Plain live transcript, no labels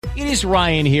It is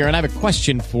Ryan here, and I have a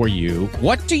question for you.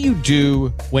 What do you do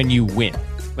when you win?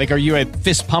 Like, are you a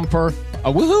fist pumper,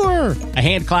 a woohooer, a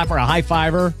hand clapper, a high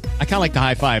fiver? I kind of like the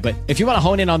high five, but if you want to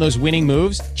hone in on those winning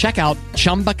moves, check out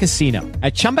Chumba Casino.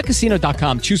 At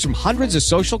ChumbaCasino.com, choose from hundreds of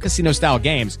social casino-style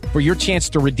games for your chance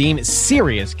to redeem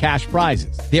serious cash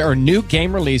prizes. There are new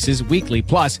game releases weekly,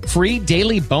 plus free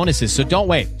daily bonuses. So don't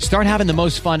wait. Start having the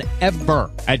most fun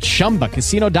ever at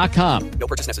ChumbaCasino.com. No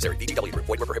purchase necessary. VGW. Void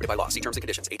where prohibited by law. See terms and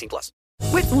conditions. 18+.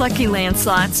 With Lucky Land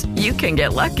Slots, you can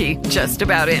get lucky just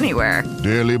about anywhere.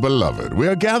 Dearly beloved, we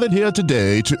are gathered here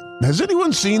today to... Has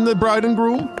anyone seen the bride and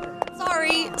groom?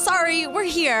 Sorry, we're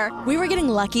here. We were getting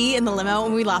lucky in the limo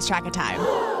and we lost track of time.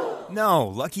 No,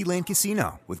 Lucky Land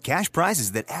Casino, with cash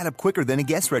prizes that add up quicker than a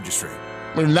guest registry.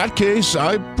 In that case,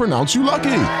 I pronounce you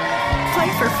lucky.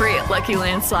 Play for free at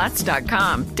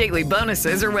LuckyLandSlots.com. Daily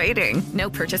bonuses are waiting. No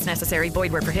purchase necessary.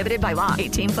 Void where prohibited by law.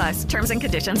 18+. Terms and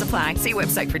conditions apply. See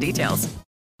website for details.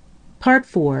 Part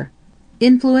 4.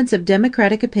 Influence of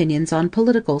Democratic Opinions on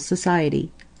Political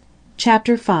Society.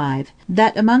 Chapter 5.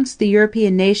 That amongst the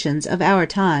European nations of our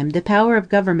time the power of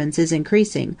governments is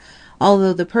increasing,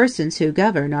 although the persons who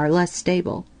govern are less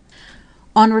stable.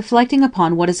 On reflecting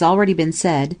upon what has already been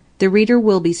said, the reader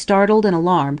will be startled and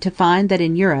alarmed to find that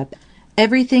in Europe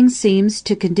everything seems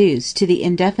to conduce to the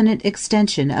indefinite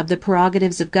extension of the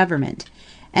prerogatives of government,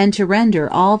 and to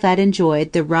render all that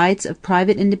enjoyed the rights of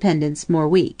private independence more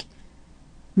weak,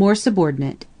 more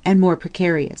subordinate, and more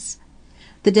precarious.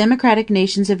 The democratic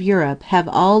nations of Europe have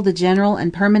all the general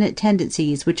and permanent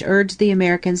tendencies which urge the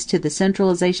Americans to the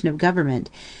centralization of government,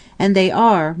 and they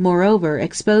are, moreover,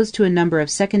 exposed to a number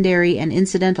of secondary and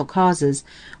incidental causes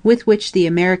with which the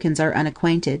Americans are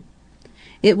unacquainted.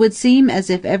 It would seem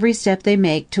as if every step they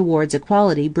make towards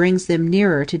equality brings them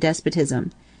nearer to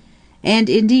despotism. And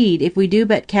indeed, if we do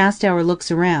but cast our looks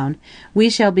around,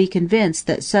 we shall be convinced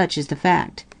that such is the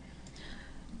fact.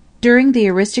 During the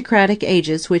aristocratic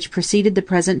ages which preceded the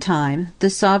present time,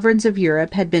 the sovereigns of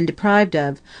Europe had been deprived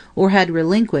of, or had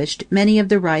relinquished, many of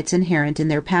the rights inherent in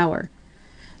their power.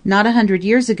 Not 100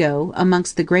 years ago,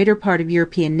 amongst the greater part of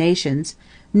European nations,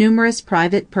 numerous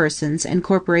private persons and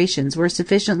corporations were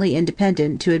sufficiently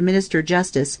independent to administer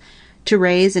justice, to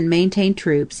raise and maintain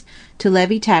troops, to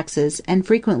levy taxes, and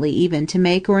frequently even to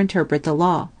make or interpret the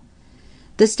law.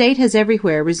 The state has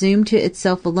everywhere resumed to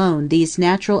itself alone these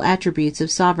natural attributes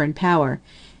of sovereign power.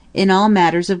 In all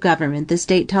matters of government the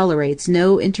state tolerates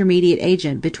no intermediate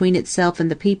agent between itself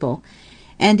and the people,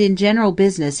 and in general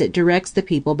business it directs the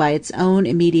people by its own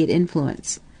immediate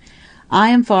influence. I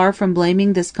am far from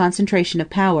blaming this concentration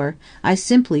of power, I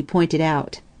simply point it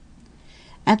out.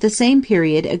 At the same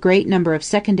period a great number of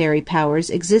secondary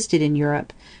powers existed in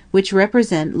Europe, which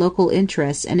represent local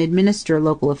interests and administer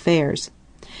local affairs.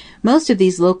 Most of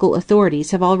these local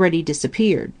authorities have already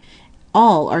disappeared.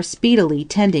 All are speedily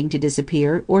tending to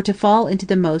disappear, or to fall into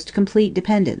the most complete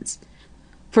dependence.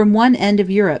 From one end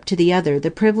of Europe to the other the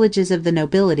privileges of the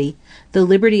nobility, the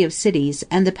liberty of cities,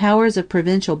 and the powers of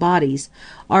provincial bodies,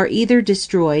 are either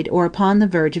destroyed or upon the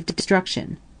verge of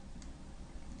destruction.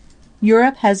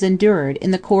 Europe has endured,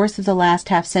 in the course of the last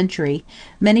half-century,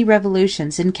 many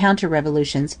revolutions and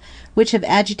counter-revolutions, which have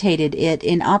agitated it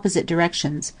in opposite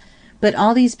directions. But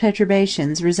all these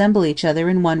perturbations resemble each other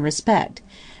in one respect: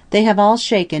 they have all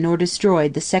shaken or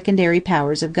destroyed the secondary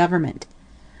powers of government.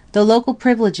 The local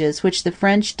privileges which the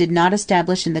French did not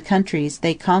establish in the countries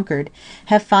they conquered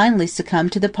have finally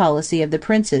succumbed to the policy of the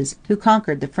princes who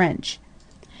conquered the French.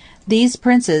 These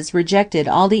princes rejected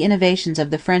all the innovations of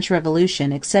the French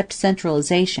Revolution except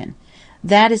centralization.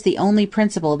 That is the only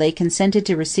principle they consented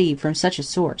to receive from such a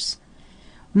source.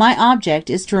 My object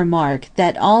is to remark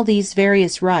that all these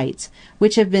various rights,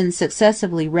 which have been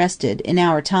successively wrested in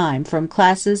our time from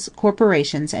classes,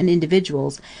 corporations, and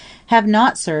individuals, have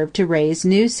not served to raise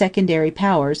new secondary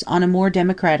powers on a more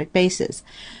democratic basis,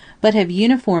 but have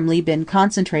uniformly been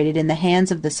concentrated in the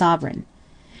hands of the sovereign.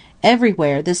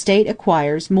 Everywhere the state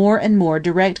acquires more and more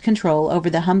direct control over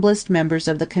the humblest members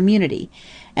of the community,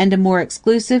 and a more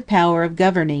exclusive power of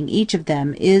governing each of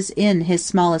them is in his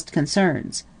smallest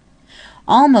concerns.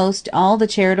 Almost all the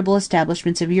charitable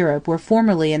establishments of Europe were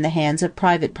formerly in the hands of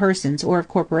private persons or of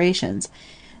corporations.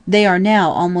 They are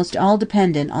now almost all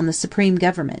dependent on the supreme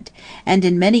government, and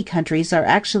in many countries are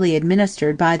actually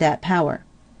administered by that power.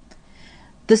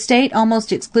 The state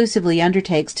almost exclusively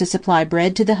undertakes to supply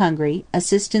bread to the hungry,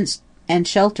 assistance and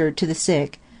shelter to the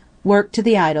sick, work to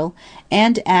the idle,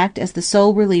 and act as the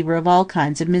sole reliever of all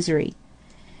kinds of misery.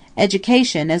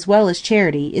 Education, as well as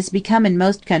charity, is become in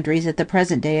most countries at the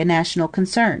present day a national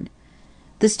concern.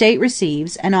 The state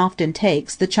receives, and often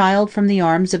takes, the child from the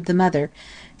arms of the mother,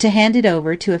 to hand it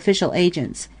over to official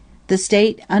agents, the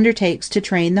state undertakes to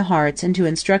train the hearts and to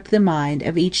instruct the mind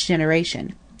of each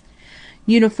generation.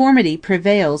 Uniformity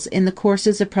prevails in the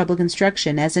courses of public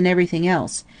instruction as in everything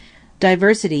else.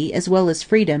 Diversity, as well as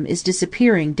freedom, is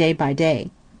disappearing day by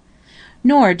day.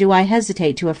 Nor do I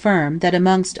hesitate to affirm that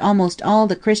amongst almost all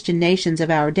the Christian nations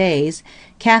of our days,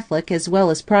 Catholic as well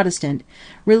as Protestant,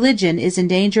 religion is in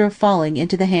danger of falling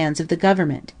into the hands of the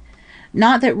government.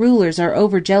 Not that rulers are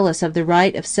over-jealous of the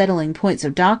right of settling points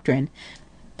of doctrine,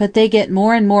 but they get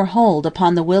more and more hold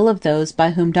upon the will of those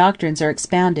by whom doctrines are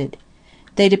expounded.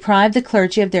 They deprive the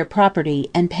clergy of their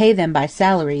property, and pay them by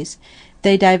salaries.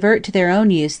 They divert to their own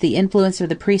use the influence of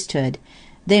the priesthood.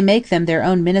 They make them their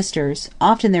own ministers,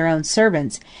 often their own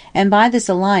servants, and by this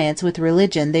alliance with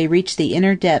religion they reach the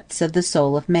inner depths of the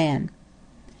soul of man.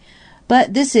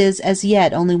 But this is as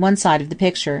yet only one side of the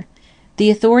picture. The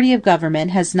authority of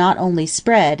government has not only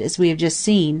spread, as we have just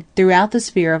seen, throughout the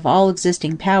sphere of all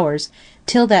existing powers,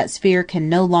 till that sphere can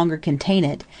no longer contain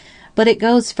it, but it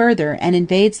goes further and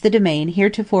invades the domain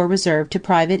heretofore reserved to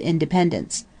private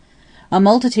independence. A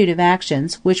multitude of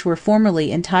actions, which were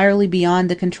formerly entirely beyond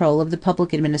the control of the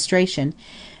public administration,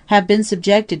 have been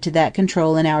subjected to that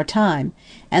control in our time,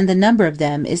 and the number of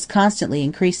them is constantly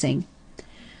increasing.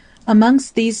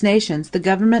 Amongst these nations the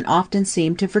government often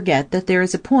seem to forget that there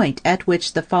is a point at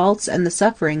which the faults and the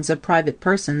sufferings of private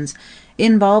persons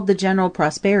involve the general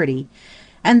prosperity,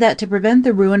 and that to prevent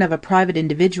the ruin of a private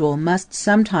individual must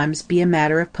sometimes be a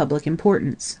matter of public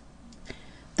importance.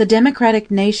 The democratic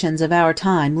nations of our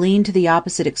time lean to the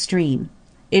opposite extreme.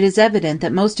 It is evident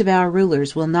that most of our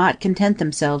rulers will not content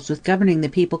themselves with governing the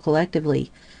people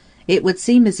collectively. It would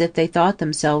seem as if they thought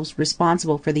themselves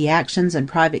responsible for the actions and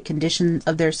private condition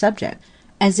of their subjects,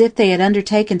 as if they had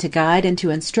undertaken to guide and to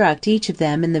instruct each of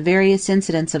them in the various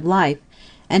incidents of life,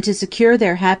 and to secure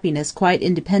their happiness quite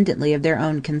independently of their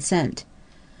own consent.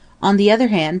 On the other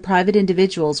hand, private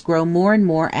individuals grow more and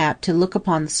more apt to look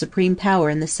upon the supreme power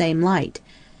in the same light.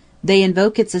 They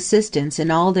invoke its assistance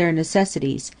in all their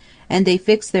necessities, and they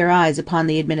fix their eyes upon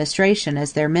the administration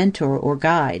as their mentor or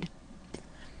guide.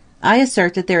 I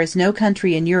assert that there is no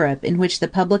country in Europe in which the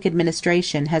public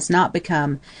administration has not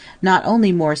become not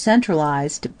only more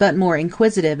centralized, but more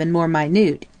inquisitive and more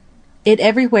minute. It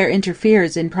everywhere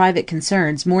interferes in private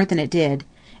concerns more than it did.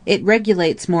 It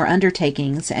regulates more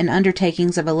undertakings, and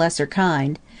undertakings of a lesser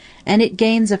kind, and it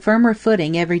gains a firmer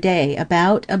footing every day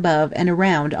about, above, and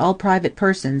around all private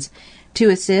persons, to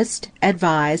assist,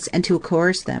 advise, and to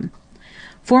coerce them.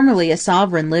 Formerly a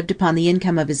sovereign lived upon the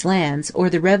income of his lands, or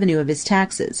the revenue of his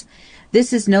taxes.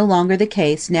 This is no longer the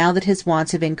case now that his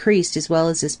wants have increased as well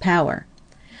as his power.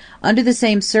 Under the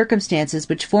same circumstances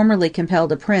which formerly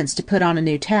compelled a prince to put on a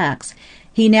new tax,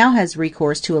 he now has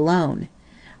recourse to a loan.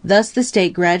 Thus the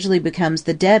state gradually becomes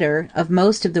the debtor of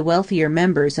most of the wealthier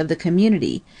members of the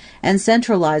community, and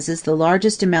centralizes the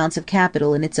largest amounts of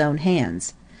capital in its own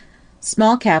hands.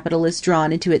 Small capital is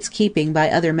drawn into its keeping by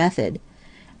other method.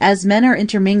 As men are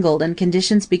intermingled and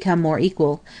conditions become more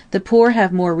equal, the poor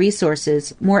have more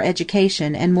resources, more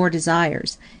education, and more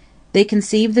desires. They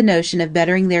conceive the notion of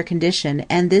bettering their condition,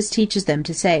 and this teaches them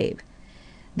to save.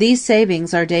 These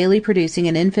savings are daily producing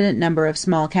an infinite number of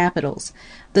small capitals,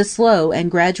 the slow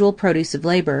and gradual produce of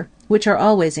labor, which are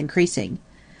always increasing.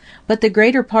 But the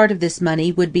greater part of this money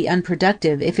would be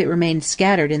unproductive if it remained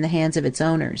scattered in the hands of its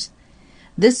owners.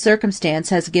 This circumstance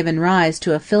has given rise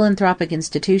to a philanthropic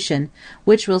institution,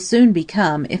 which will soon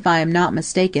become, if I am not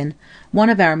mistaken, one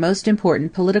of our most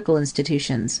important political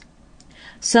institutions.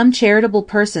 Some charitable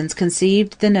persons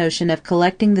conceived the notion of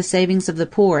collecting the savings of the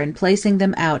poor and placing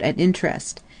them out at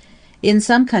interest. In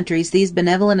some countries these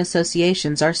benevolent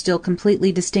associations are still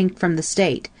completely distinct from the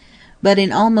state, but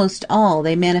in almost all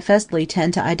they manifestly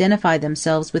tend to identify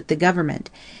themselves with the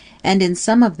government, and in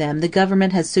some of them the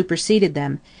government has superseded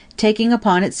them, taking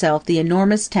upon itself the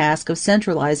enormous task of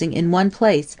centralizing in one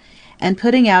place, and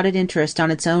putting out at interest on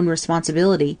its own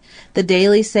responsibility, the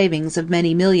daily savings of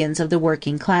many millions of the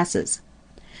working classes.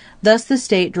 Thus the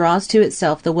state draws to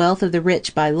itself the wealth of the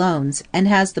rich by loans, and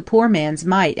has the poor man's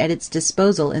mite at its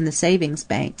disposal in the savings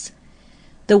banks.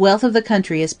 The wealth of the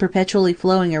country is perpetually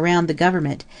flowing around the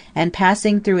government, and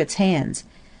passing through its hands.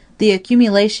 The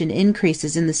accumulation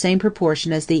increases in the same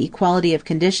proportion as the equality of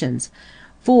conditions,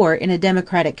 for, in a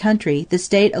democratic country, the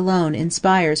state alone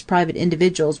inspires private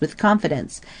individuals with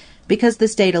confidence, because the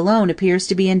state alone appears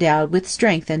to be endowed with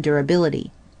strength and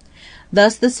durability.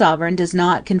 Thus the sovereign does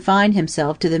not confine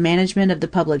himself to the management of the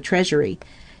public treasury.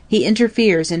 He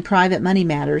interferes in private money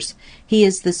matters. He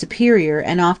is the superior,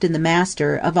 and often the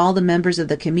master, of all the members of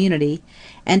the community,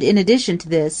 and in addition to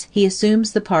this, he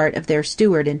assumes the part of their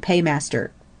steward and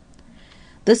paymaster.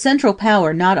 The central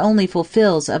power not only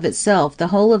fulfills of itself the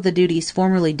whole of the duties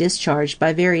formerly discharged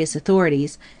by various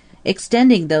authorities,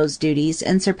 extending those duties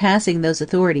and surpassing those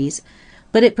authorities,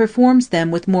 but it performs them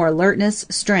with more alertness,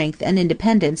 strength, and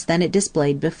independence than it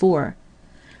displayed before.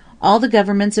 All the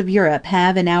governments of Europe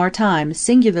have in our time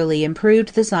singularly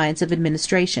improved the science of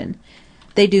administration.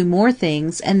 They do more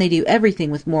things, and they do everything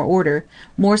with more order,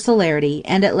 more celerity,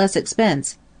 and at less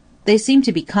expense. They seem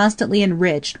to be constantly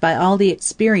enriched by all the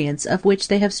experience of which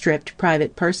they have stripped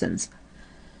private persons.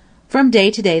 From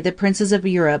day to day the princes of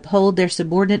Europe hold their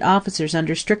subordinate officers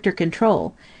under stricter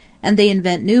control, and they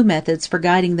invent new methods for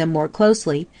guiding them more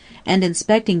closely, and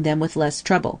inspecting them with less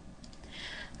trouble.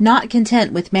 Not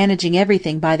content with managing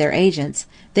everything by their agents,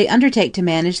 they undertake to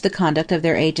manage the conduct of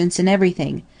their agents in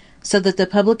everything, so that the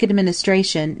public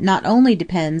administration not only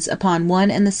depends upon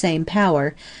one and the same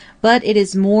power, but it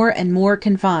is more and more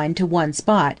confined to one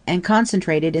spot, and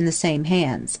concentrated in the same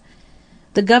hands.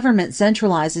 The government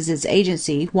centralizes its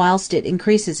agency whilst it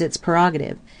increases its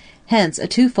prerogative, hence a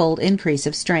twofold increase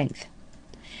of strength.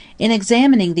 In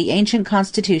examining the ancient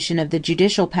constitution of the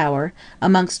judicial power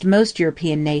amongst most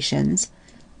European nations,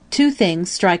 two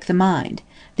things strike the mind: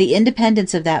 the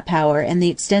independence of that power and the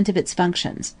extent of its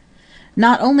functions.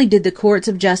 Not only did the courts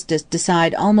of justice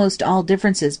decide almost all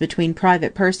differences between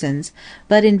private persons,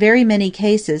 but in very many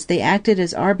cases they acted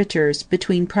as arbiters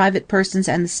between private persons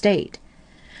and the state.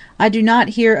 I do not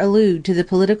here allude to the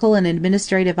political and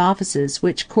administrative offices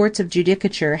which courts of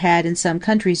judicature had in some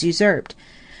countries usurped,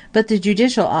 but the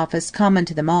judicial office common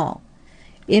to them all.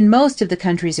 In most of the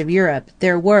countries of Europe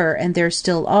there were, and there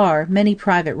still are, many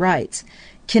private rights,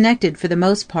 connected for the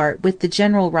most part with the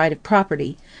general right of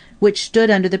property, which stood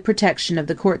under the protection of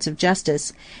the courts of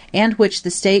justice, and which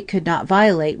the state could not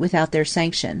violate without their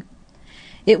sanction.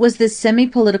 It was this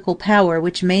semi-political power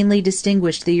which mainly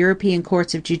distinguished the European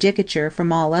courts of judicature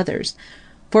from all others,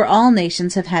 for all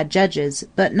nations have had judges,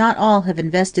 but not all have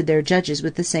invested their judges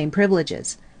with the same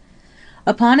privileges.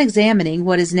 Upon examining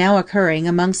what is now occurring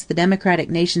amongst the democratic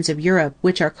nations of Europe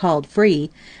which are called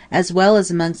free, as well as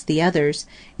amongst the others,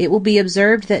 it will be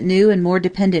observed that new and more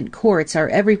dependent courts are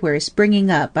everywhere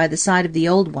springing up by the side of the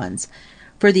old ones,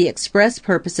 for the express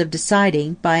purpose of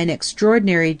deciding, by an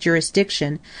extraordinary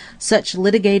jurisdiction, such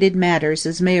litigated matters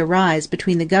as may arise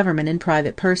between the government and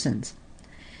private persons.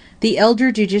 The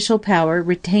elder judicial power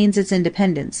retains its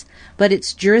independence, but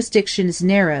its jurisdiction is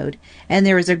narrowed, and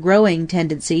there is a growing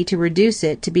tendency to reduce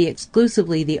it to be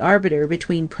exclusively the arbiter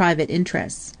between private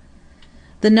interests.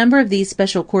 The number of these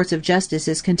special courts of justice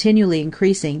is continually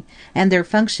increasing, and their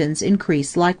functions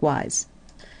increase likewise.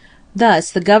 Thus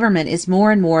the government is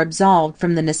more and more absolved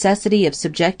from the necessity of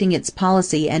subjecting its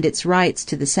policy and its rights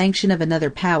to the sanction of another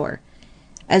power.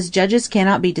 As judges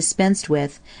cannot be dispensed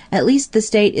with, at least the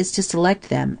state is to select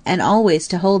them, and always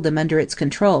to hold them under its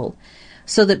control,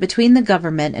 so that between the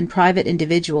government and private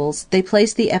individuals they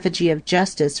place the effigy of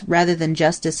justice rather than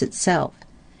justice itself.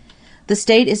 The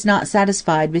state is not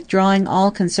satisfied with drawing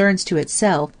all concerns to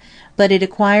itself, but it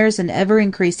acquires an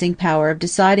ever-increasing power of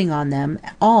deciding on them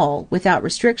all without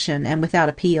restriction and without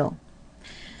appeal.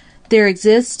 There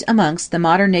exists amongst the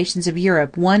modern nations of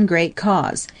Europe one great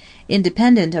cause,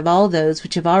 independent of all those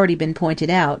which have already been pointed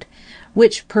out,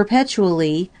 which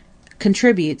perpetually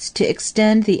contributes to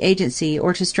extend the agency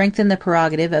or to strengthen the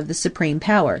prerogative of the supreme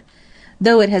power,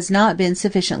 though it has not been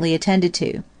sufficiently attended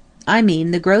to. I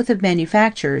mean the growth of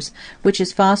manufactures, which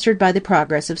is fostered by the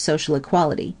progress of social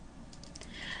equality.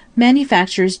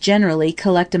 Manufactures generally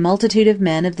collect a multitude of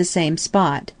men of the same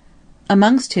spot,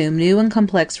 amongst whom new and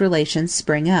complex relations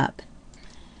spring up.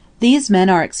 These men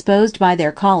are exposed by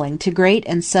their calling to great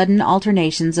and sudden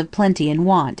alternations of plenty and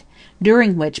want,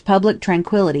 during which public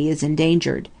tranquillity is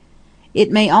endangered. It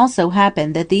may also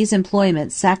happen that these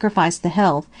employments sacrifice the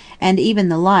health, and even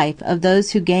the life, of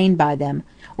those who gain by them,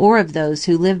 or of those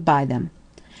who live by them.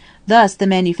 Thus the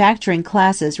manufacturing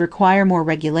classes require more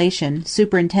regulation,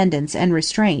 superintendence, and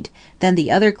restraint than the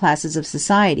other classes of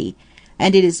society,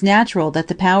 and it is natural that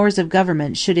the powers of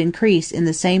government should increase in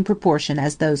the same proportion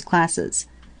as those classes.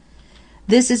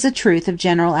 This is a truth of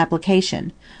general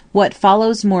application. What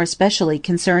follows more especially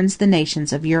concerns the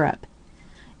nations of Europe.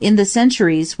 In the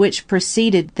centuries which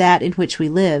preceded that in which we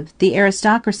live, the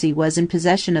aristocracy was in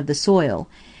possession of the soil,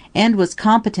 and was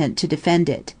competent to defend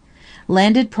it.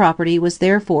 Landed property was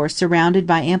therefore surrounded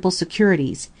by ample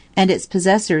securities, and its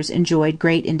possessors enjoyed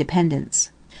great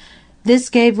independence. This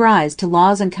gave rise to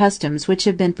laws and customs which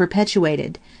have been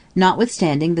perpetuated,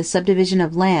 notwithstanding the subdivision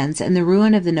of lands and the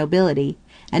ruin of the nobility,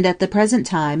 and at the present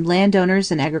time landowners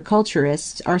and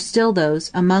agriculturists are still those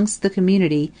amongst the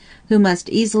community who must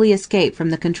easily escape from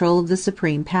the control of the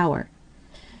supreme power.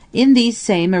 In these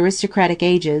same aristocratic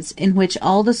ages, in which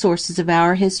all the sources of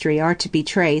our history are to be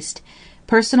traced,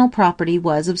 personal property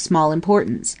was of small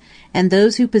importance, and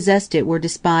those who possessed it were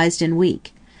despised and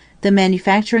weak. The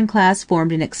manufacturing class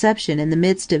formed an exception in the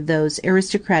midst of those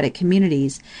aristocratic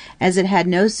communities, as it had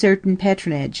no certain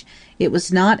patronage, it was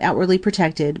not outwardly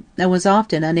protected, and was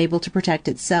often unable to protect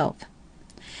itself.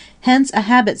 Hence a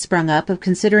habit sprung up of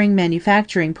considering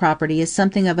manufacturing property as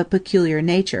something of a peculiar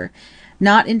nature,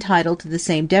 not entitled to the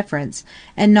same deference,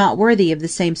 and not worthy of the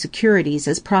same securities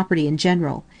as property in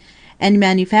general, and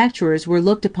manufacturers were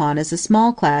looked upon as a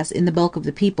small class in the bulk of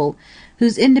the people,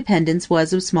 whose independence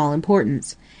was of small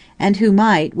importance, and who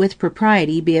might, with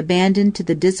propriety, be abandoned to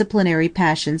the disciplinary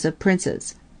passions of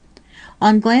princes.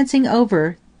 On glancing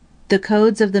over the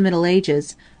codes of the Middle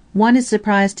Ages, one is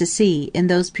surprised to see, in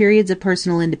those periods of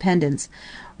personal independence,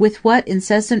 with what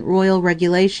incessant royal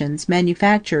regulations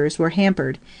manufacturers were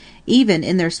hampered, even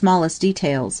in their smallest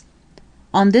details.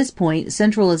 On this point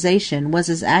centralization was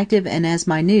as active and as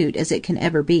minute as it can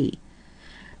ever be.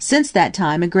 Since that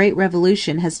time a great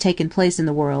revolution has taken place in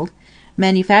the world.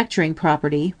 Manufacturing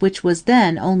property, which was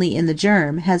then only in the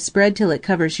germ, has spread till it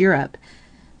covers Europe.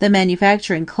 The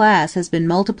manufacturing class has been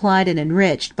multiplied and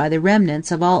enriched by the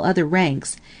remnants of all other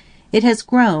ranks. It has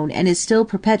grown, and is still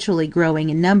perpetually growing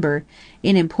in number,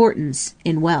 in importance,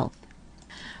 in wealth.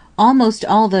 Almost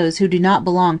all those who do not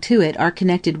belong to it are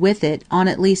connected with it on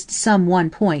at least some one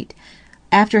point.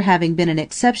 After having been an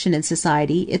exception in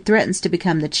society, it threatens to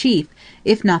become the chief,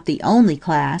 if not the only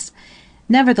class.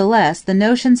 Nevertheless, the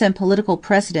notions and political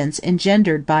precedents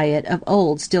engendered by it of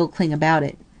old still cling about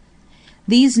it.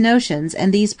 These notions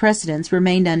and these precedents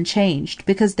remained unchanged,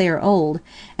 because they are old,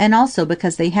 and also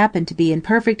because they happen to be in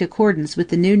perfect accordance with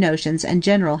the new notions and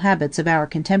general habits of our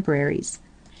contemporaries.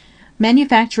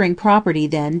 Manufacturing property,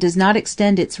 then, does not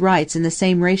extend its rights in the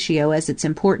same ratio as its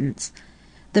importance.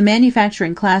 The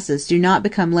manufacturing classes do not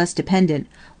become less dependent,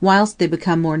 whilst they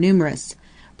become more numerous,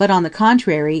 but on the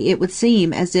contrary it would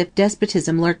seem as if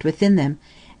despotism lurked within them,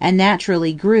 and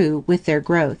naturally grew with their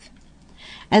growth.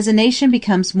 As a nation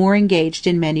becomes more engaged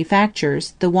in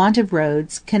manufactures, the want of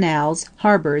roads, canals,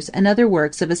 harbours, and other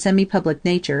works of a semi-public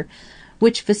nature,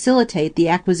 which facilitate the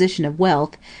acquisition of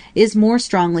wealth, is more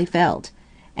strongly felt,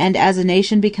 and as a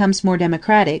nation becomes more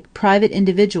democratic, private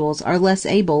individuals are less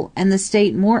able, and the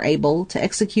state more able, to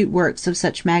execute works of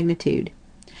such magnitude.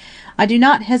 I do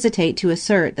not hesitate to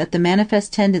assert that the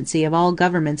manifest tendency of all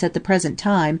governments at the present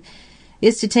time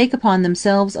is to take upon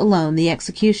themselves alone the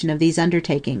execution of these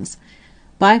undertakings,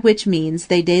 by which means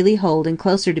they daily hold in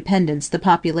closer dependence the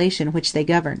population which they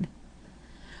govern.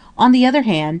 On the other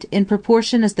hand, in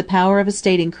proportion as the power of a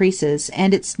state increases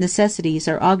and its necessities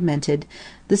are augmented,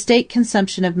 the state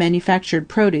consumption of manufactured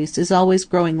produce is always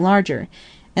growing larger,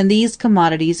 and these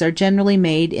commodities are generally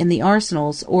made in the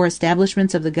arsenals or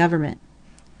establishments of the government.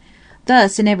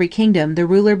 Thus, in every kingdom, the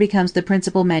ruler becomes the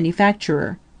principal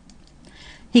manufacturer.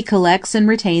 He collects and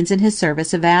retains in his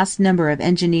service a vast number of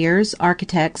engineers,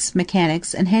 architects,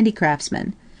 mechanics, and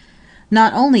handicraftsmen.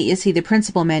 Not only is he the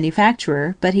principal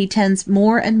manufacturer, but he tends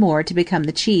more and more to become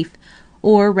the chief,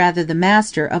 or rather the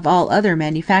master of all other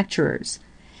manufacturers.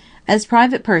 As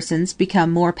private persons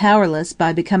become more powerless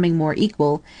by becoming more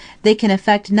equal, they can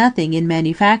effect nothing in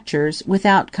manufactures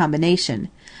without combination,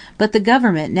 but the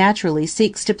government naturally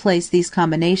seeks to place these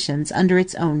combinations under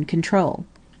its own control.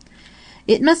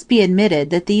 It must be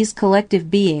admitted that these collective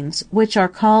beings, which are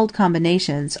called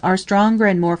combinations, are stronger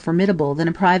and more formidable than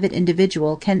a private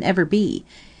individual can ever be,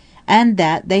 and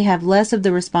that they have less of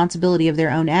the responsibility of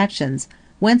their own actions,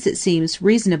 whence it seems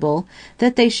reasonable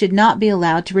that they should not be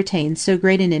allowed to retain so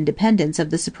great an independence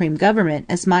of the supreme government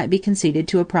as might be conceded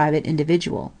to a private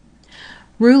individual.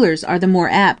 Rulers are the more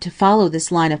apt to follow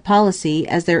this line of policy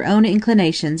as their own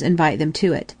inclinations invite them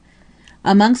to it.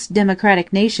 Amongst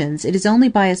democratic nations it is only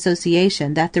by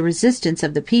association that the resistance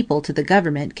of the people to the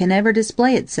government can ever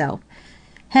display itself.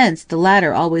 Hence the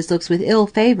latter always looks with ill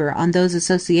favour on those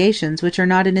associations which are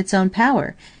not in its own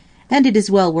power, and it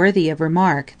is well worthy of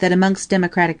remark that amongst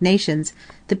democratic nations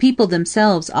the people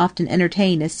themselves often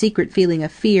entertain a secret feeling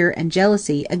of fear and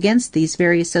jealousy against these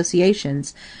very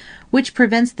associations, which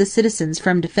prevents the citizens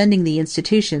from defending the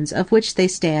institutions of which they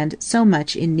stand so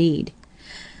much in need.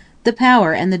 The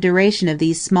power and the duration of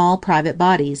these small private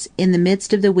bodies, in the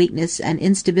midst of the weakness and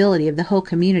instability of the whole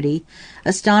community,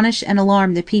 astonish and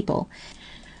alarm the people,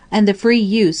 and the free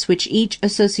use which each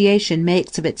association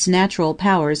makes of its natural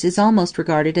powers is almost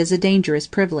regarded as a dangerous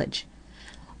privilege.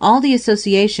 All the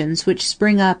associations which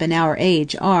spring up in our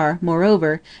age are,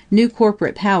 moreover, new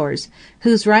corporate powers,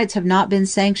 whose rights have not been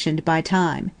sanctioned by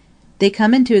time. They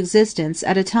come into existence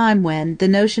at a time when the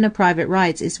notion of private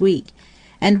rights is weak,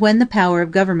 and when the power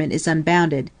of government is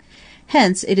unbounded.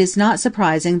 Hence it is not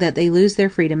surprising that they lose their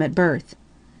freedom at birth.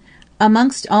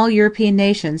 Amongst all European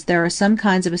nations there are some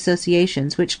kinds of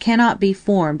associations which cannot be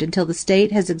formed until the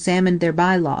state has examined their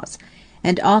by-laws,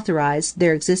 and authorized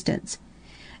their existence.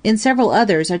 In several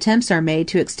others attempts are made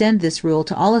to extend this rule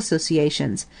to all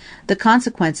associations. The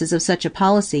consequences of such a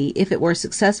policy, if it were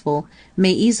successful,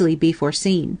 may easily be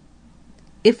foreseen.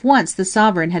 If once the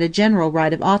sovereign had a general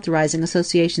right of authorizing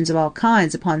associations of all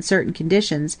kinds upon certain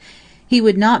conditions, he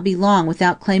would not be long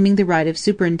without claiming the right of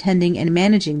superintending and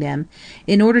managing them,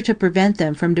 in order to prevent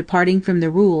them from departing from the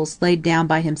rules laid down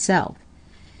by himself.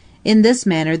 In this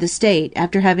manner the state,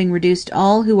 after having reduced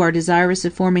all who are desirous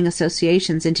of forming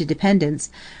associations into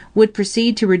dependents, would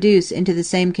proceed to reduce into the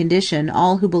same condition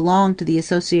all who belong to the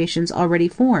associations already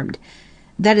formed,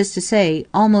 that is to say,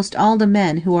 almost all the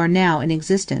men who are now in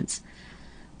existence.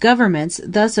 Governments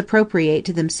thus appropriate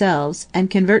to themselves, and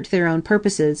convert to their own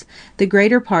purposes, the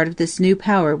greater part of this new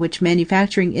power which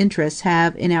manufacturing interests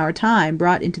have in our time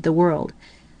brought into the world.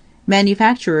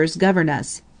 Manufacturers govern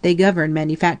us, they govern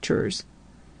manufacturers.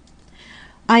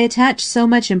 I attach so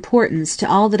much importance to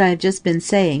all that I have just been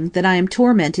saying that I am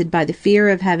tormented by the fear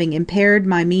of having impaired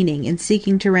my meaning in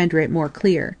seeking to render it more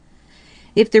clear.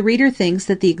 If the reader thinks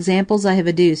that the examples I have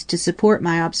adduced to support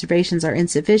my observations are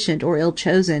insufficient or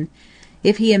ill-chosen,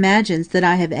 if he imagines that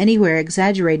I have anywhere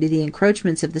exaggerated the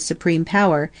encroachments of the supreme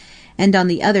power, and on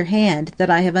the other hand that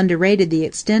I have underrated the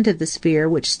extent of the sphere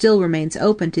which still remains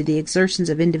open to the exertions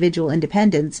of individual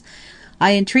independence,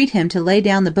 I entreat him to lay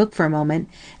down the book for a moment,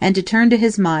 and to turn to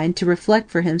his mind to reflect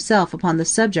for himself upon the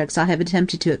subjects I have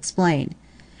attempted to explain.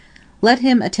 Let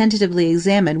him attentively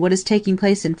examine what is taking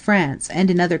place in France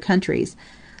and in other countries.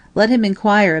 Let him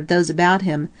inquire of those about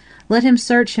him. Let him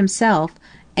search himself,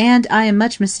 and I am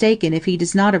much mistaken if he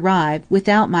does not arrive,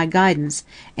 without my guidance,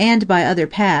 and by other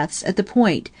paths, at the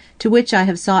point to which I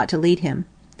have sought to lead him.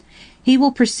 He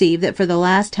will perceive that for the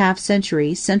last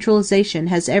half-century centralization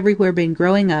has everywhere been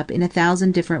growing up in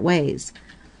 1,000 different ways.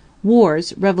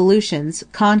 Wars, revolutions,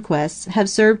 conquests have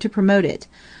served to promote it.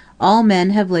 All men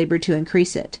have labored to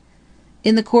increase it.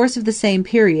 In the course of the same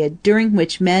period, during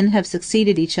which men have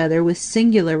succeeded each other with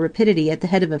singular rapidity at the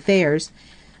head of affairs,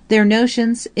 their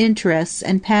notions, interests,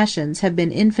 and passions have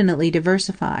been infinitely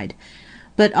diversified,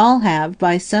 but all have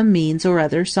by some means or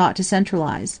other sought to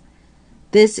centralize.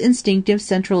 This instinctive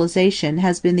centralization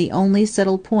has been the only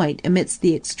settled point amidst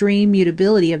the extreme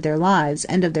mutability of their lives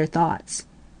and of their thoughts.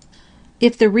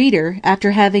 If the reader,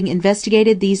 after having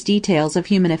investigated these details of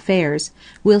human affairs,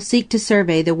 will seek to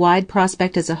survey the wide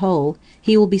prospect as a whole,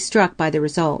 he will be struck by the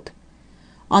result.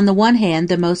 On the one hand,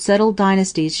 the most settled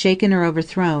dynasties shaken or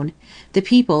overthrown, the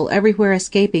people everywhere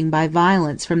escaping by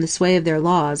violence from the sway of their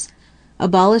laws,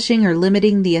 abolishing or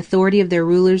limiting the authority of their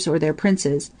rulers or their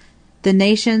princes, the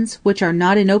nations, which are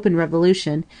not in open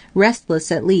revolution,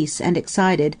 restless at least and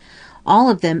excited, all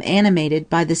of them animated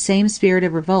by the same spirit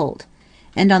of revolt;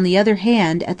 and on the other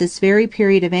hand, at this very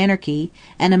period of anarchy,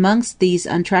 and amongst these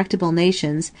untractable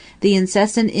nations, the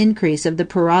incessant increase of the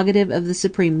prerogative of the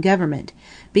supreme government,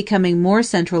 becoming more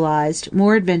centralized,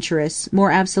 more adventurous,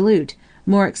 more absolute,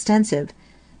 more extensive,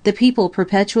 the people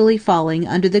perpetually falling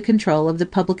under the control of the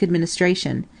public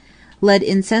administration, led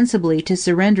insensibly to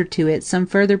surrender to it some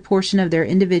further portion of their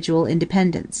individual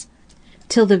independence,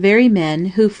 till the very men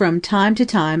who from time to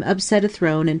time upset a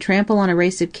throne and trample on a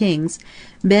race of kings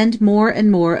bend more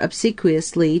and more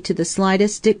obsequiously to the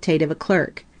slightest dictate of a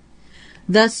clerk.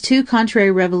 Thus two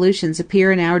contrary revolutions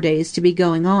appear in our days to be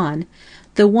going on,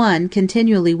 the one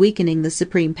continually weakening the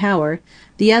supreme power,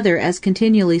 the other as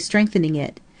continually strengthening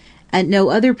it. At no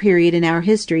other period in our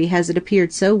history has it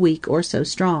appeared so weak or so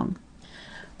strong.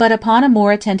 But upon a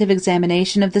more attentive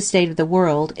examination of the state of the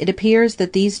world, it appears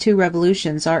that these two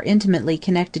revolutions are intimately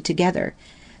connected together,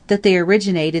 that they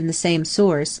originate in the same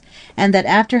source, and that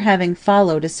after having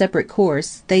followed a separate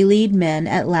course, they lead men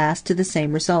at last to the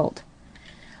same result.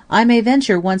 I may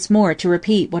venture once more to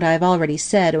repeat what I have already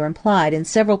said or implied in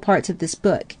several parts of this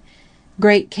book.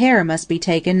 Great care must be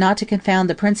taken not to confound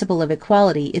the principle of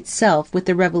equality itself with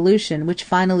the revolution which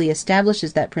finally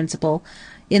establishes that principle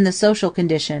in the social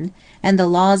condition and the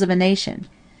laws of a nation.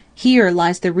 Here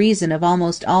lies the reason of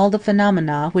almost all the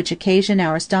phenomena which occasion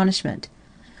our astonishment.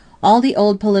 All the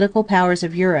old political powers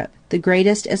of Europe, the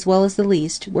greatest as well as the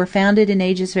least, were founded in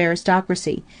ages of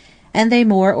aristocracy, and they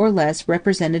more or less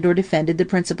represented or defended the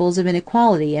principles of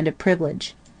inequality and of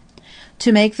privilege.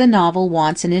 To make the novel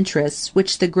wants and interests,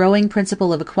 which the growing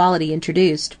principle of equality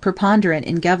introduced, preponderant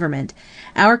in government,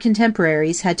 our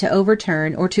contemporaries had to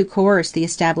overturn or to coerce the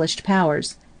established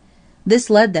powers. This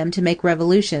led them to make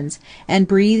revolutions, and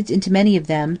breathed into many of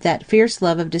them that fierce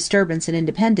love of disturbance and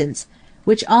independence,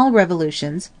 which all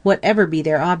revolutions, whatever be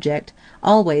their object,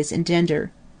 always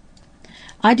engender.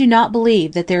 I do not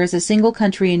believe that there is a single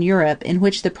country in Europe in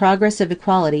which the progress of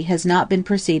equality has not been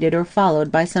preceded or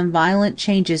followed by some violent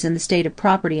changes in the state of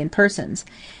property and persons,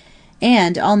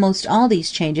 and almost all these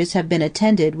changes have been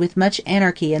attended with much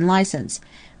anarchy and license,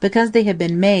 because they have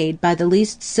been made by the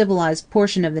least civilized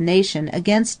portion of the nation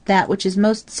against that which is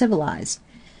most civilized.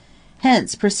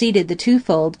 Hence proceeded the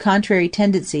twofold contrary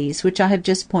tendencies which I have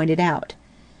just pointed out.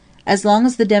 As long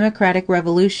as the democratic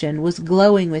revolution was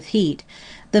glowing with heat,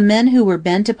 the men who were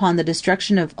bent upon the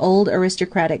destruction of old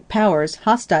aristocratic powers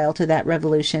hostile to that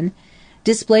revolution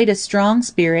displayed a strong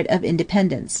spirit of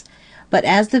independence, but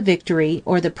as the victory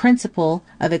or the principle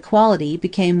of equality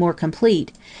became more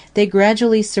complete, they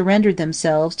gradually surrendered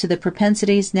themselves to the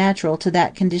propensities natural to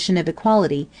that condition of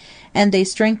equality, and they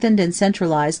strengthened and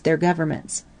centralized their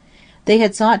governments. They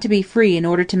had sought to be free in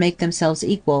order to make themselves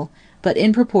equal, but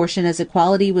in proportion as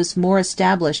equality was more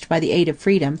established by the aid of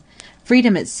freedom,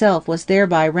 freedom itself was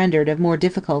thereby rendered of more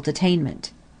difficult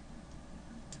attainment.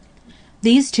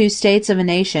 These two states of a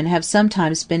nation have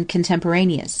sometimes been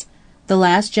contemporaneous. The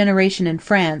last generation in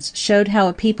France showed how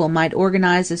a people might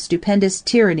organize a stupendous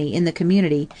tyranny in the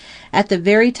community at the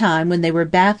very time when they were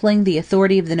baffling the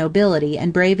authority of the nobility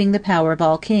and braving the power of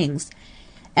all kings,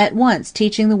 at once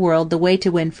teaching the world the way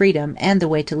to win freedom and the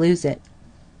way to lose it.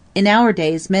 In our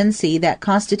days men see that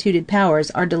constituted powers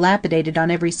are dilapidated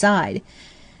on every side.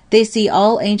 They see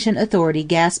all ancient authority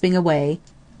gasping away,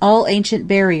 all ancient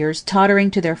barriers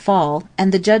tottering to their fall,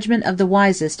 and the judgment of the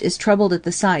wisest is troubled at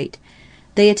the sight.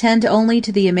 They attend only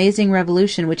to the amazing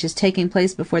revolution which is taking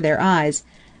place before their eyes,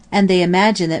 and they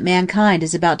imagine that mankind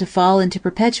is about to fall into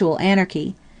perpetual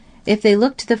anarchy. If they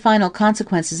looked to the final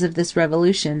consequences of this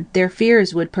revolution, their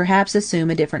fears would perhaps assume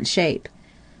a different shape.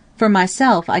 For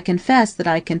myself, I confess that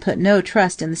I can put no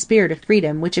trust in the spirit of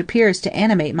freedom which appears to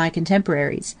animate my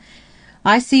contemporaries.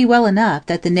 I see well enough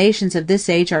that the nations of this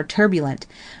age are turbulent,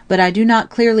 but I do not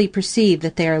clearly perceive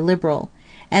that they are liberal,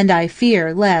 and I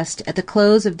fear lest, at the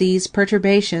close of these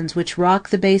perturbations which rock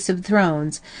the base of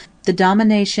thrones, the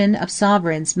domination of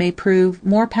sovereigns may prove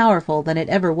more powerful than it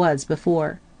ever was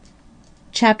before.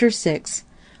 Chapter 6.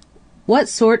 What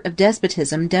sort of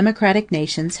despotism democratic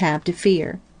nations have to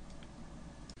fear.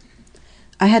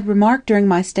 I had remarked during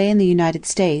my stay in the United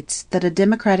States that a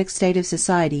democratic state of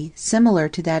society, similar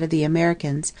to that of the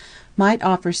Americans, might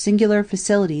offer singular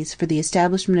facilities for the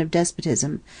establishment of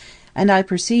despotism, and I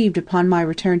perceived upon my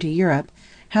return to Europe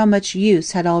how much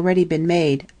use had already been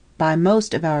made by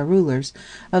most of our rulers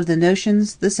of the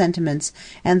notions, the sentiments,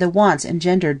 and the wants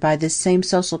engendered by this same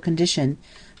social condition,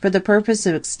 for the purpose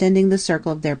of extending the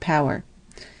circle of their power.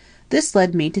 This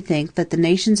led me to think that the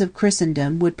nations of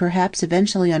Christendom would perhaps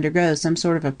eventually undergo some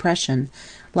sort of oppression,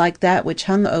 like that which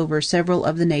hung over several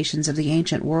of the nations of the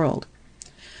ancient world.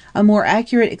 A more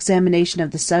accurate examination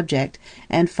of the subject,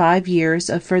 and 5 years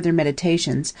of further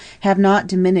meditations, have not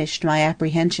diminished my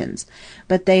apprehensions,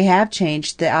 but they have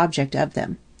changed the object of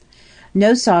them.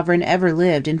 No sovereign ever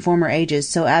lived in former ages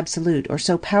so absolute or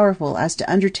so powerful as to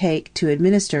undertake to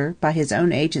administer, by his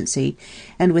own agency,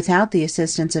 and without the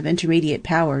assistance of intermediate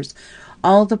powers,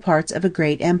 all the parts of a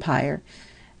great empire.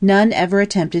 None ever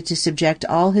attempted to subject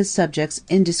all his subjects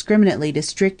indiscriminately to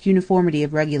strict uniformity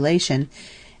of regulation,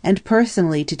 and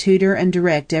personally to tutor and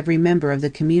direct every member of the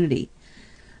community.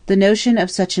 The notion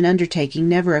of such an undertaking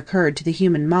never occurred to the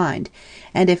human mind,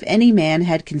 and if any man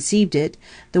had conceived it,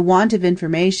 the want of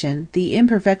information, the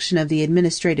imperfection of the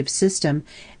administrative system,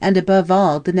 and above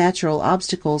all the natural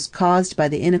obstacles caused by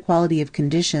the inequality of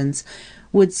conditions,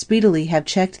 would speedily have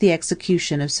checked the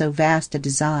execution of so vast a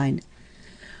design.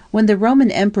 When the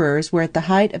Roman emperors were at the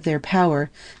height of their power,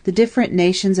 the different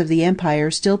nations of the empire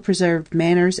still preserved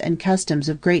manners and customs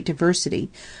of great diversity.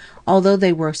 Although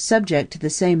they were subject to the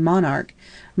same monarch,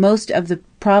 most of the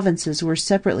provinces were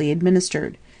separately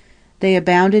administered. They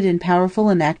abounded in powerful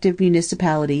and active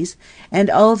municipalities, and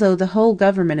although the whole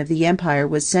government of the empire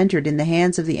was centered in the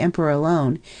hands of the emperor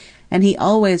alone, and he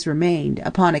always remained,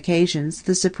 upon occasions,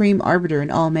 the supreme arbiter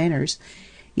in all matters,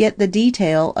 yet the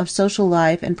detail of social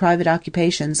life and private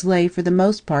occupations lay for the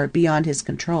most part beyond his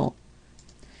control.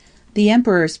 The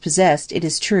emperors possessed, it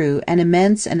is true, an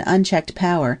immense and unchecked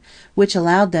power, which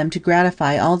allowed them to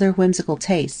gratify all their whimsical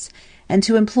tastes, and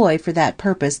to employ for that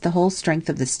purpose the whole strength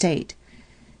of the state.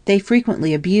 They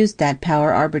frequently abused that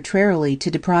power arbitrarily to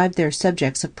deprive their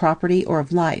subjects of property or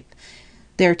of life.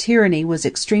 Their tyranny was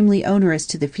extremely onerous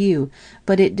to the few,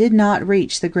 but it did not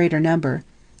reach the greater number.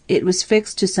 It was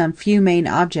fixed to some few main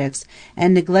objects,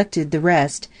 and neglected the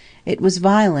rest. It was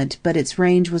violent, but its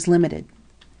range was limited.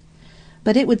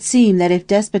 But it would seem that if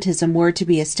despotism were to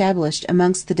be established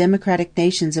amongst the democratic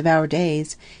nations of our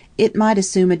days, it might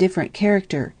assume a different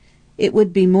character. It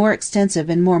would be more extensive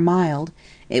and more mild.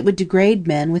 It would degrade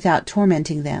men without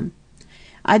tormenting them.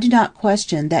 I do not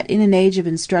question that in an age of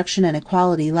instruction and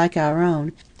equality like our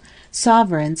own,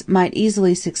 sovereigns might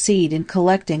easily succeed in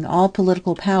collecting all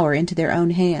political power into their own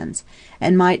hands,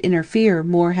 and might interfere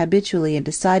more habitually and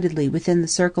decidedly within the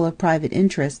circle of private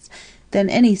interests than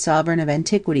any sovereign of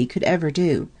antiquity could ever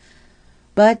do.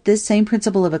 But this same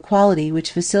principle of equality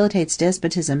which facilitates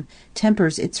despotism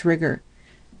tempers its rigor.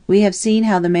 We have seen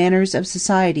how the manners of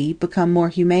society become more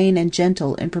humane and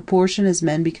gentle in proportion as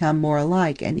men become more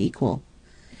alike and equal.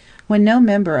 When no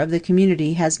member of the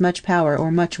community has much power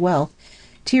or much wealth,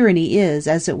 tyranny is,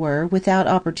 as it were, without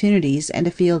opportunities and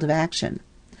a field of action.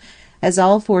 As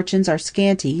all fortunes are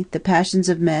scanty, the passions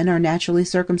of men are naturally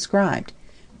circumscribed,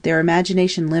 their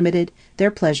imagination limited, their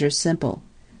pleasures simple.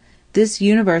 This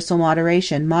universal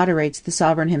moderation moderates the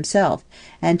sovereign himself,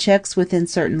 and checks within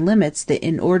certain limits the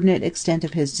inordinate extent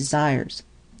of his desires.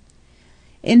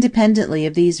 Independently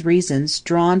of these reasons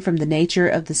drawn from the nature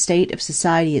of the state of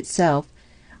society itself,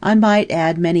 I might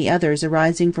add many others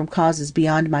arising from causes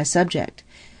beyond my subject,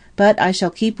 but I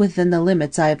shall keep within the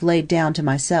limits I have laid down to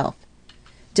myself.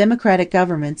 Democratic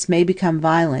governments may become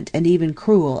violent and even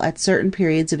cruel at certain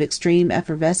periods of extreme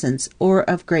effervescence or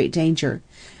of great danger,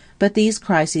 but these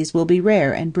crises will be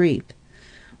rare and brief.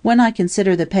 When I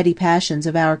consider the petty passions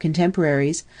of our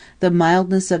contemporaries, the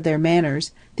mildness of their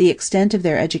manners, the extent of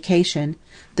their education,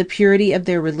 the purity of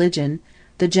their religion,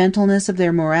 the gentleness of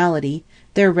their morality,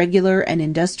 their regular and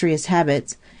industrious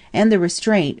habits, and the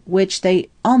restraint which they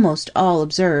almost all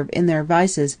observe in their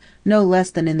vices no less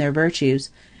than in their virtues,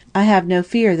 I have no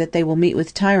fear that they will meet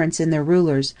with tyrants in their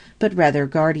rulers, but rather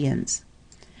guardians.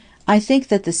 I think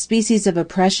that the species of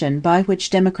oppression by which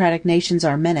democratic nations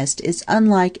are menaced is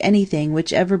unlike anything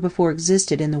which ever before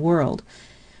existed in the world.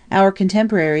 Our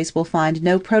contemporaries will find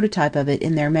no prototype of it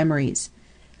in their memories.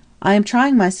 I am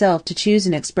trying myself to choose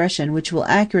an expression which will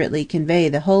accurately convey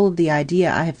the whole of the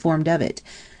idea I have formed of it,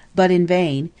 but in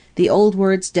vain. The old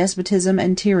words despotism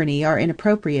and tyranny are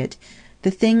inappropriate.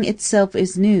 The thing itself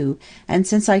is new, and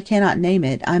since I cannot name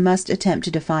it, I must attempt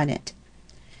to define it.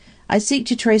 I seek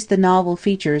to trace the novel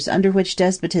features under which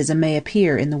despotism may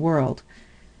appear in the world.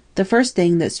 The first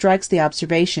thing that strikes the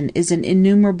observation is an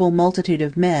innumerable multitude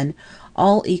of men,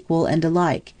 all equal and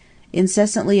alike,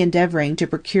 incessantly endeavoring to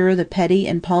procure the petty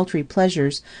and paltry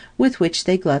pleasures with which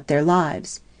they glut their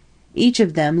lives. Each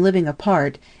of them, living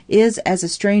apart, is as a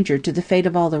stranger to the fate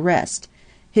of all the rest.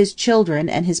 His children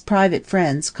and his private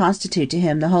friends constitute to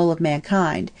him the whole of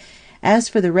mankind. As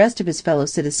for the rest of his fellow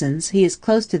citizens, he is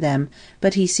close to them,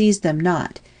 but he sees them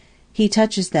not. He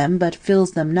touches them, but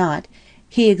feels them not.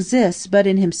 He exists but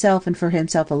in himself and for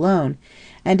himself alone,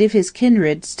 and if his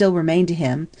kindred still remain to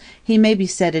him, he may be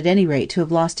said at any rate to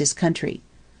have lost his country.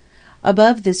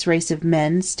 Above this race of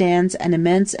men stands an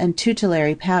immense and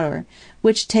tutelary power,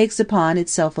 which takes upon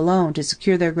itself alone to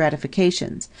secure their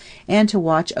gratifications, and to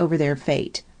watch over their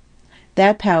fate.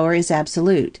 That power is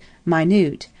absolute,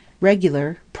 minute,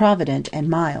 regular, provident, and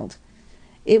mild.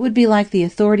 It would be like the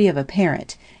authority of a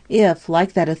parent, if,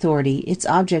 like that authority, its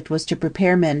object was to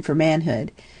prepare men for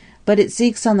manhood, but it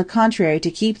seeks on the contrary to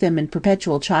keep them in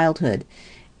perpetual childhood.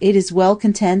 It is well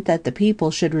content that the people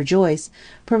should rejoice,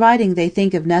 providing they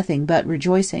think of nothing but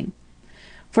rejoicing.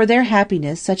 For their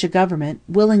happiness such a government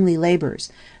willingly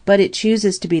labors, but it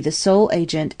chooses to be the sole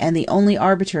agent and the only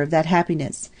arbiter of that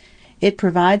happiness. It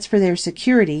provides for their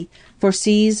security,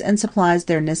 foresees and supplies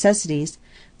their necessities,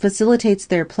 facilitates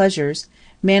their pleasures,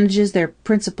 manages their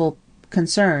principal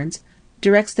concerns,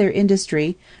 directs their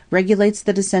industry, regulates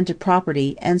the descent of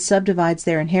property, and subdivides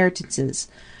their inheritances.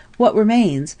 What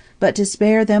remains but to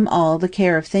spare them all the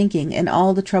care of thinking and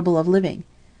all the trouble of living?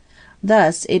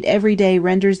 Thus it every day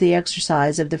renders the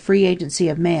exercise of the free agency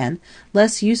of man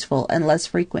less useful and less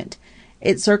frequent.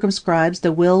 It circumscribes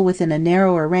the will within a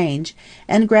narrower range,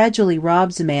 and gradually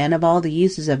robs a man of all the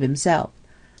uses of himself.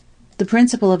 The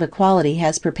principle of equality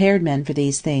has prepared men for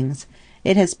these things.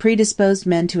 It has predisposed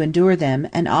men to endure them,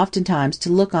 and oftentimes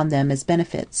to look on them as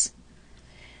benefits.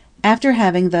 After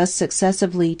having thus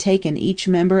successively taken each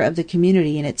member of the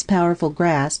community in its powerful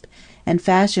grasp, and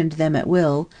fashioned them at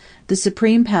will, the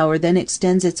supreme power then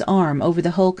extends its arm over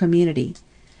the whole community.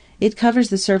 It covers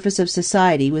the surface of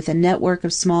society with a network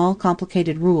of small,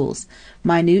 complicated rules,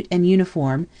 minute and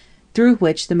uniform, through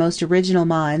which the most original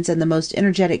minds and the most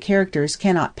energetic characters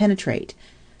cannot penetrate,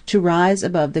 to rise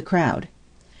above the crowd.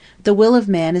 The will of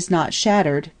man is not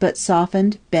shattered, but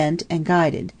softened, bent, and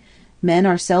guided. Men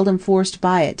are seldom forced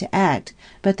by it to act,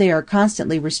 but they are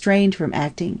constantly restrained from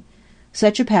acting.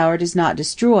 Such a power does not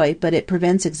destroy, but it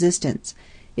prevents existence.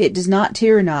 It does not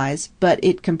tyrannize, but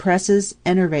it compresses,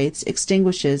 enervates,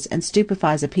 extinguishes, and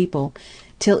stupefies a people,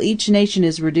 till each nation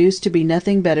is reduced to be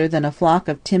nothing better than a flock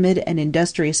of timid and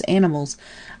industrious animals,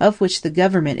 of which the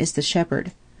government is the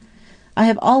shepherd. I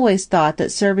have always thought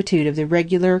that servitude of the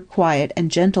regular, quiet,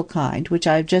 and gentle kind which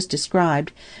I have just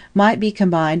described might be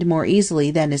combined more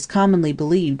easily than is commonly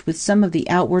believed with some of the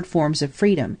outward forms of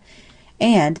freedom,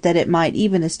 and that it might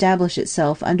even establish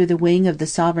itself under the wing of the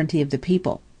sovereignty of the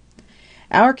people.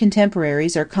 Our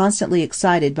contemporaries are constantly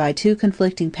excited by two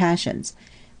conflicting passions.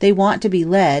 They want to be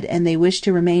led, and they wish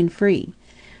to remain free.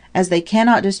 As they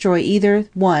cannot destroy either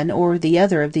one or the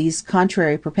other of these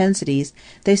contrary propensities,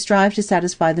 they strive to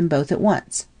satisfy them both at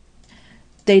once.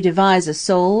 They devise a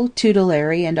sole,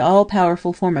 tutelary, and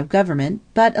all-powerful form of government,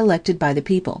 but elected by the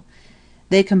people.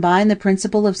 They combine the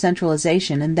principle of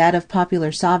centralization and that of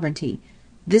popular sovereignty.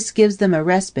 This gives them a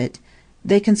respite.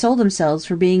 They console themselves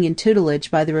for being in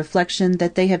tutelage by the reflection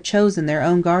that they have chosen their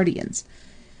own guardians.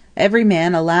 Every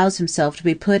man allows himself to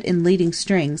be put in leading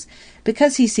strings,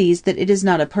 because he sees that it is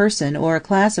not a person or a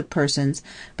class of persons,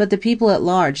 but the people at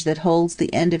large that holds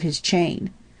the end of his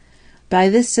chain. By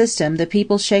this system the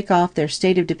people shake off their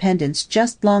state of dependence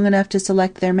just long enough to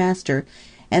select their master,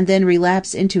 and then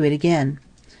relapse into it again.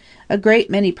 A great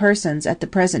many persons at the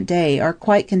present day are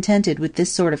quite contented with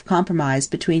this sort of compromise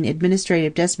between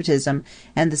administrative despotism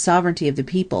and the sovereignty of the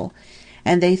people,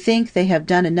 and they think they have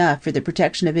done enough for the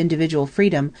protection of individual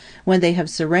freedom when they have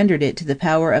surrendered it to the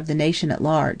power of the nation at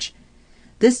large.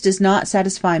 This does not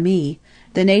satisfy me.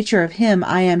 The nature of him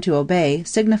I am to obey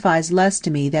signifies less to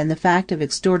me than the fact of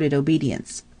extorted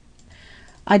obedience.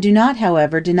 I do not,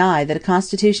 however, deny that a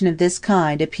constitution of this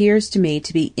kind appears to me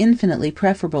to be infinitely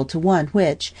preferable to one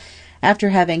which, after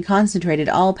having concentrated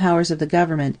all powers of the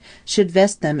government, should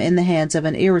vest them in the hands of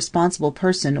an irresponsible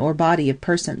person or body of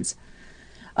persons.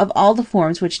 Of all the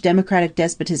forms which democratic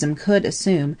despotism could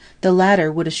assume, the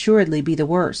latter would assuredly be the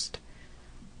worst.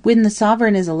 When the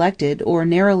sovereign is elected, or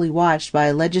narrowly watched by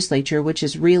a legislature which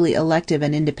is really elective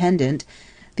and independent,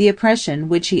 the oppression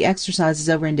which he exercises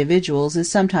over individuals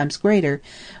is sometimes greater,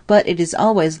 but it is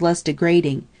always less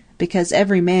degrading, because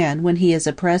every man, when he is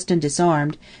oppressed and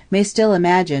disarmed, may still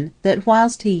imagine that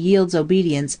whilst he yields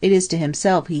obedience it is to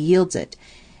himself he yields it,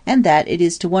 and that it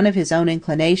is to one of his own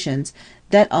inclinations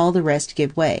that all the rest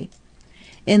give way.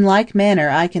 In like manner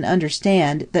I can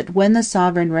understand that when the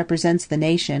sovereign represents the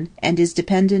nation, and is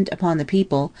dependent upon the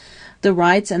people, the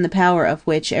rights and the power of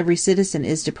which every citizen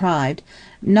is deprived,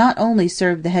 not only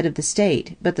serve the head of the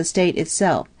state, but the state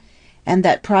itself, and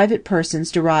that private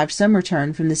persons derive some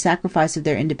return from the sacrifice of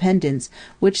their independence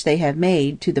which they have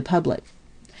made to the public.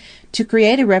 To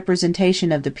create a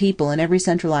representation of the people in every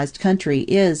centralized country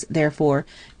is, therefore,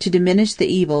 to diminish the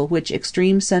evil which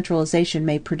extreme centralization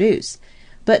may produce,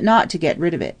 but not to get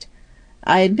rid of it.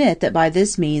 I admit that by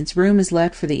this means room is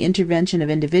left for the intervention of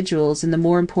individuals in the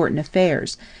more important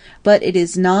affairs, but it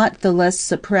is not the less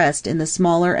suppressed in the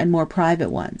smaller and more private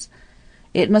ones.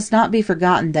 It must not be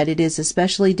forgotten that it is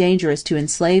especially dangerous to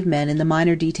enslave men in the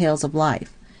minor details of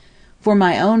life. For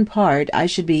my own part, I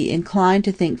should be inclined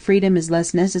to think freedom is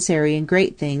less necessary in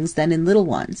great things than in little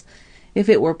ones, if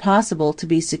it were possible to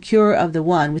be secure of the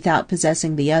one without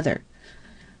possessing the other.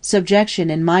 Subjection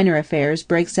in minor affairs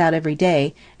breaks out every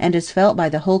day, and is felt by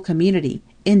the whole community,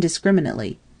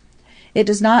 indiscriminately. It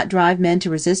does not drive men to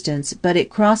resistance, but it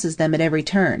crosses them at every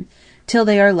turn, till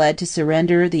they are led to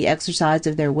surrender the exercise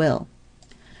of their will.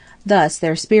 Thus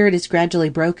their spirit is gradually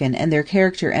broken, and their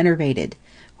character enervated,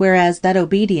 whereas that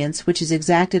obedience which is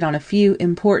exacted on a few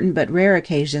important but rare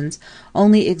occasions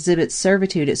only exhibits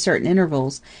servitude at certain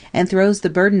intervals, and throws the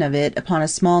burden of it upon a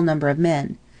small number of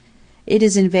men. It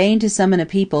is in vain to summon a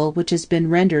people which has been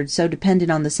rendered so dependent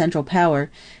on the central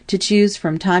power, to choose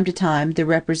from time to time the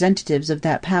representatives of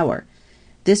that power.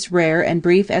 This rare and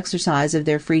brief exercise of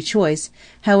their free choice,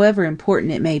 however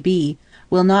important it may be,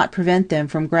 will not prevent them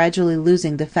from gradually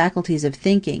losing the faculties of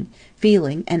thinking,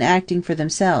 feeling, and acting for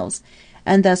themselves,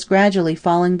 and thus gradually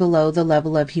falling below the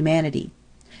level of humanity.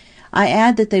 I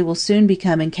add that they will soon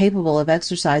become incapable of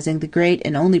exercising the great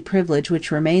and only privilege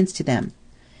which remains to them.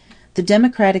 The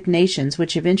democratic nations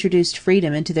which have introduced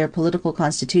freedom into their political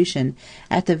constitution,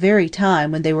 at the very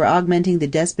time when they were augmenting the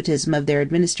despotism of their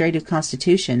administrative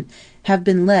constitution, have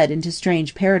been led into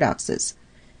strange paradoxes.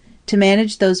 To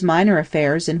manage those minor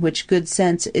affairs in which good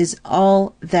sense is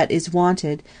all that is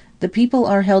wanted, the people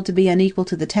are held to be unequal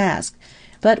to the task,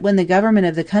 But when the government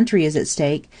of the country is at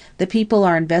stake, the people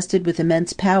are invested with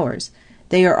immense powers.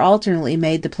 They are alternately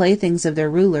made the playthings of their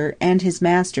ruler and his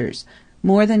masters,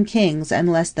 more than kings and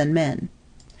less than men.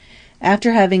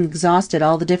 After having exhausted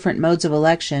all the different modes of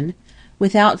election,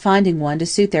 without finding one to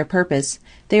suit their purpose,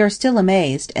 they are still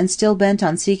amazed, and still bent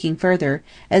on seeking further,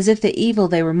 as if the evil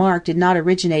they remark did not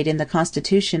originate in the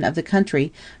constitution of the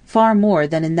country far more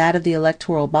than in that of the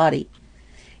electoral body.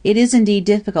 It is indeed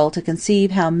difficult to conceive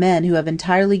how men who have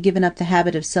entirely given up the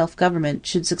habit of self-government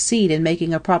should succeed in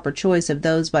making a proper choice of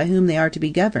those by whom they are to be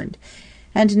governed,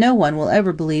 and no one will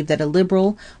ever believe that a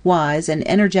liberal, wise, and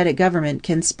energetic government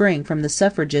can spring from the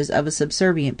suffrages of a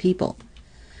subservient people.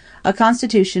 A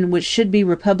constitution which should be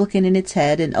republican in its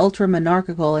head and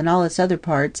ultra-monarchical in all its other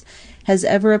parts has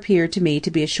ever appeared to me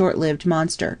to be a short-lived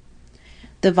monster.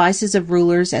 The vices of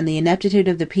rulers and the ineptitude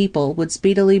of the people would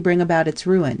speedily bring about its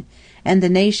ruin, and the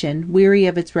nation, weary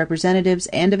of its representatives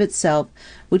and of itself,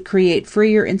 would create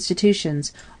freer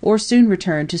institutions, or soon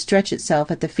return to stretch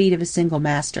itself at the feet of a single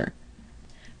master.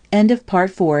 End of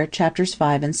Part 4, Chapters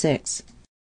 5 and 6.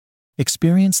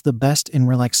 Experience the best in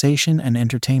relaxation and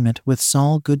entertainment with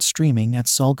Sol Good streaming at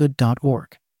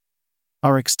solgood.org.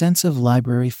 Our extensive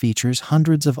library features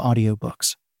hundreds of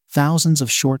audiobooks, thousands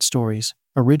of short stories,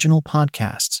 original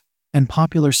podcasts, and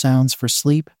popular sounds for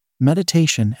sleep,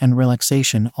 meditation, and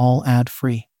relaxation, all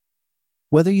ad-free.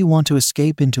 Whether you want to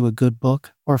escape into a good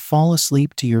book or fall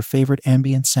asleep to your favorite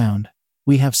ambient sound,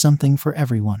 we have something for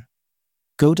everyone.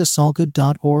 Go to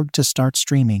solgood.org to start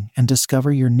streaming and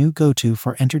discover your new go-to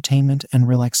for entertainment and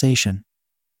relaxation.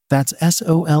 That's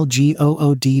solgood.org.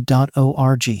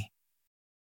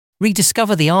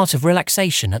 Rediscover the art of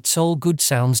relaxation at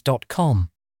solgoodsounds.com.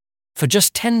 For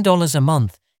just $10 a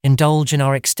month, indulge in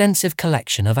our extensive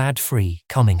collection of ad-free,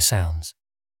 calming sounds.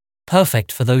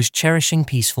 Perfect for those cherishing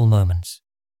peaceful moments.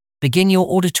 Begin your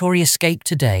auditory escape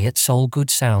today at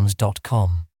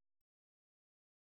solgoodsounds.com.